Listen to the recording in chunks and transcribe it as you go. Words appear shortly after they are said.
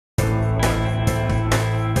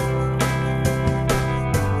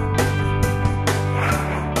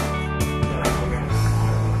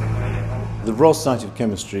Royal Society of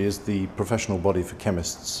Chemistry is the professional body for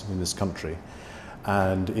chemists in this country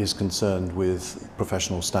and is concerned with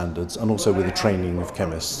professional standards and also with the training of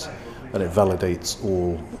chemists, and it validates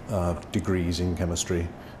all degrees in chemistry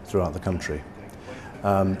throughout the country.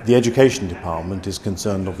 The education department is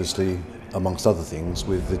concerned, obviously, amongst other things,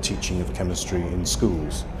 with the teaching of chemistry in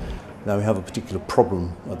schools. Now we have a particular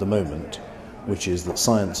problem at the moment, which is that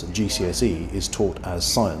science at GCSE is taught as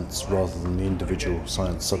science rather than the individual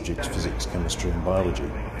science subjects, physics, chemistry and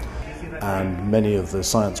biology. And many of the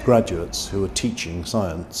science graduates who are teaching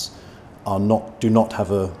science do not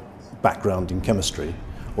have a background in chemistry,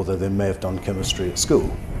 although they may have done chemistry at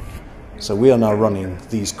school. So we are now running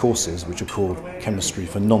these courses, which are called Chemistry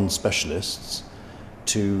for Non-Specialists,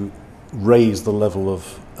 to raise the level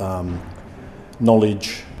of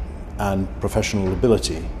knowledge and professional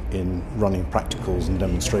ability in running practicals and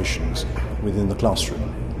demonstrations within the classroom.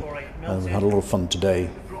 And we had a lot of fun today,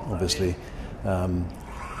 obviously,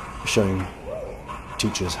 showing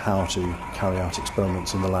teachers how to carry out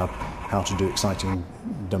experiments in the lab, how to do exciting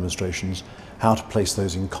demonstrations, how to place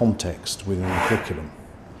those in context within the curriculum.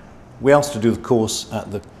 We asked to do the course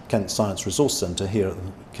at the Kent Science Resource Centre here at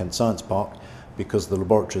the Kent Science Park because the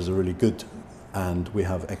laboratories are really good and we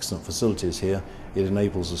have excellent facilities here. It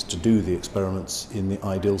enables us to do the experiments in the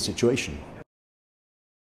ideal situation.